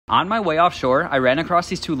On my way offshore, I ran across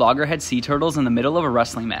these two loggerhead sea turtles in the middle of a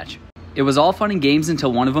wrestling match. It was all fun and games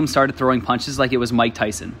until one of them started throwing punches like it was Mike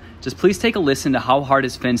Tyson. Just please take a listen to how hard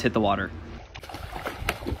his fins hit the water.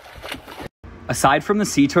 Aside from the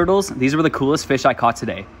sea turtles, these were the coolest fish I caught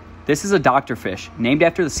today. This is a doctorfish, named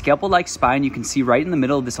after the scalpel-like spine you can see right in the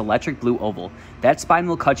middle of this electric blue oval. That spine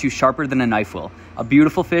will cut you sharper than a knife will. A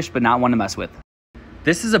beautiful fish, but not one to mess with.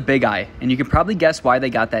 This is a big eye, and you can probably guess why they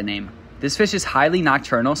got that name. This fish is highly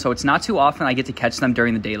nocturnal, so it's not too often I get to catch them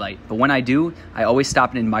during the daylight, but when I do, I always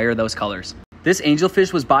stop and admire those colors. This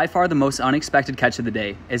angelfish was by far the most unexpected catch of the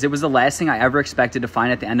day, as it was the last thing I ever expected to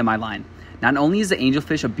find at the end of my line. Not only is the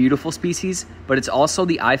angelfish a beautiful species, but it's also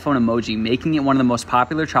the iPhone emoji, making it one of the most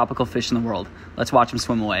popular tropical fish in the world. Let's watch him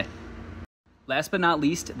swim away. Last but not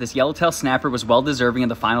least, this yellowtail snapper was well deserving of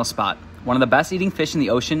the final spot. One of the best eating fish in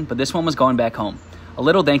the ocean, but this one was going back home. A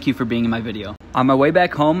little thank you for being in my video. On my way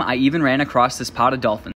back home, I even ran across this pod of dolphins.